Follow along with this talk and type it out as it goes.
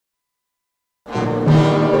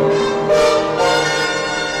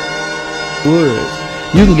words.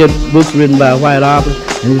 You can get books written by white authors,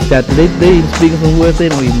 and it's got they even speaking some words they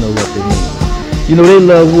don't even know what they mean. You know, they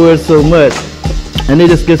love words so much, and they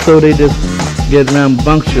just get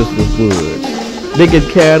rambunctious with words. They get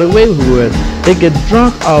carried away with words. They get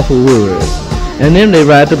drunk off of words, and then they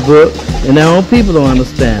write the book, and their own people don't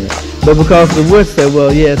understand it. But because the words say,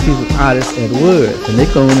 well, yes, he's an artist at words, and they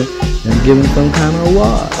go in and give him some kind of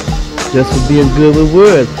award just for being good with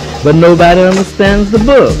words. But nobody understands the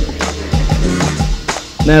book.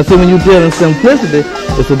 Now, see, when you deal in simplicity,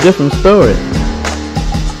 it's a different story.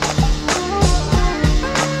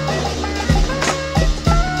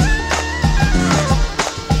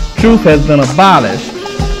 Truth has been abolished,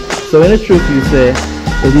 so any truth you say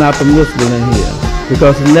is not permissible in here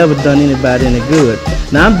because it's never done anybody any good.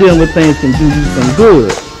 Now, I'm dealing with things that can do you some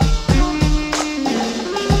good.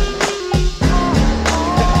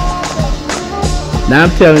 Now,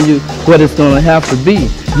 I'm telling you what it's going to have to be.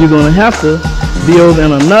 You're going to have to be over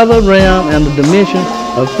in another realm and the dimension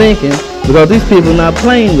of thinking, because these people are not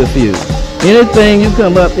playing with you. Anything you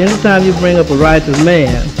come up, anytime you bring up a righteous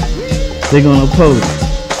man, they're going to oppose it.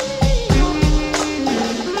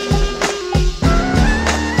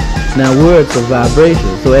 Now, words are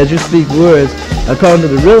vibrations. So as you speak words, according to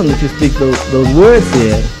the rhythm that you speak those words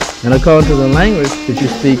in, and according to the language that you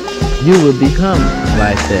speak, you will become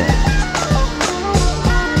like that.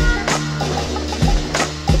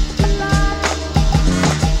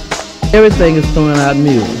 Everything is throwing out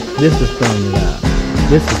music. This is throwing it out.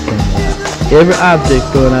 This is throwing it out. Every object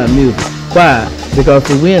throwing out music. Why? Because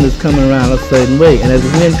the wind is coming around a certain way, and as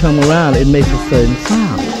the wind comes around, it makes a certain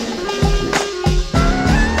sound.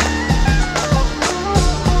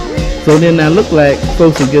 So then I look like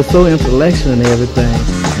folks who get so intellectual and everything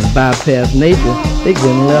and bypass nature, they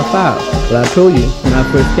getting left out. But I told you when I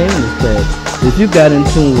first came in this class, if you got in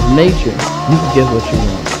tune with nature, you can get what you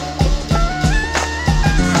want.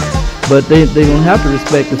 But they're going to have to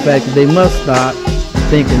respect the fact that they must start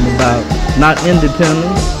thinking about not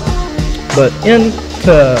independence, but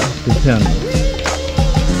interdependence.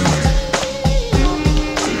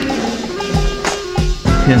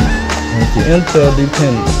 And it's the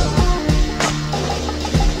interdependence.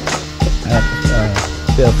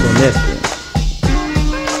 Self-connected.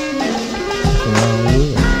 It's a wrong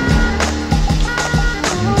word.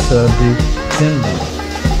 Interdependence.